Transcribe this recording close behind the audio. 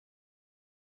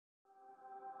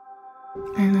I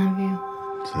love you.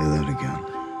 Say that again.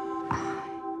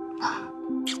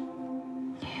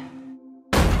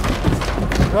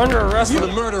 You're under arrest for the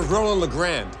murder of Roland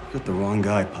Legrand. You got the wrong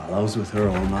guy, pal. I was with her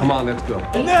all night. Come on, let's go.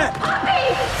 Annette!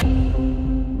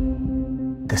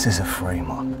 This is a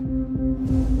frame-up.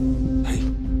 Hey,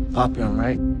 Papillon,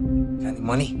 right? Got any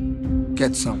money?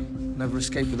 Get some. Never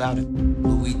escape without it.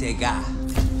 Louis Dega.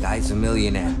 Guy's a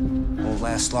millionaire. Won't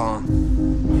last long.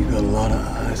 You got a lot of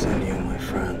eyes on you, my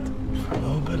friend. For a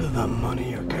little bit of that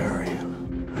money you're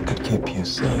carrying, I could keep you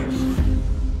safe.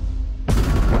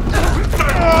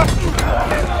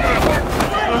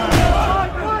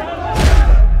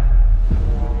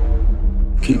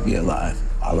 Keep me alive.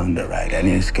 I'll underwrite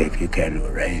any escape you care to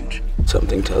arrange.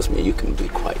 Something tells me you can be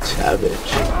quite savage.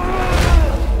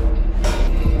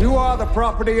 You are the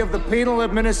property of the penal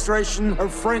administration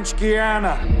of French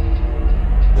Guiana.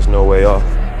 There's no way off.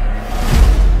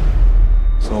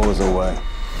 There's always a way.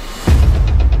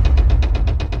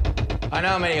 I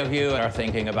know many of you are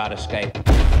thinking about escape.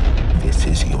 This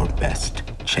is your best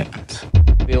chance.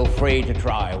 Feel free to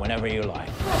try whenever you like.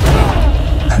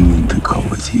 I mean to go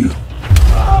with you.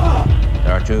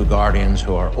 There are two guardians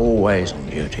who are always on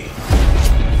duty.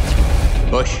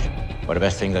 Bush, where the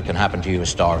best thing that can happen to you is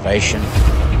starvation.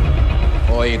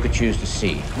 Or you could choose the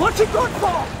sea. What's it good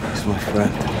for? He's my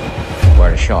friend.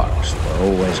 Where the sharks were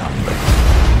always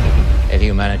hungry. If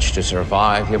you manage to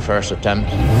survive your first attempt,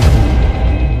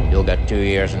 you'll get 2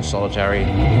 years in solitary.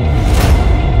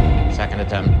 Second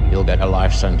attempt, you'll get a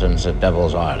life sentence at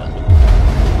Devil's Island.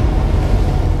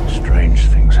 Strange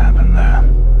things happen there.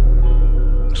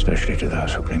 Especially to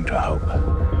those who cling to hope.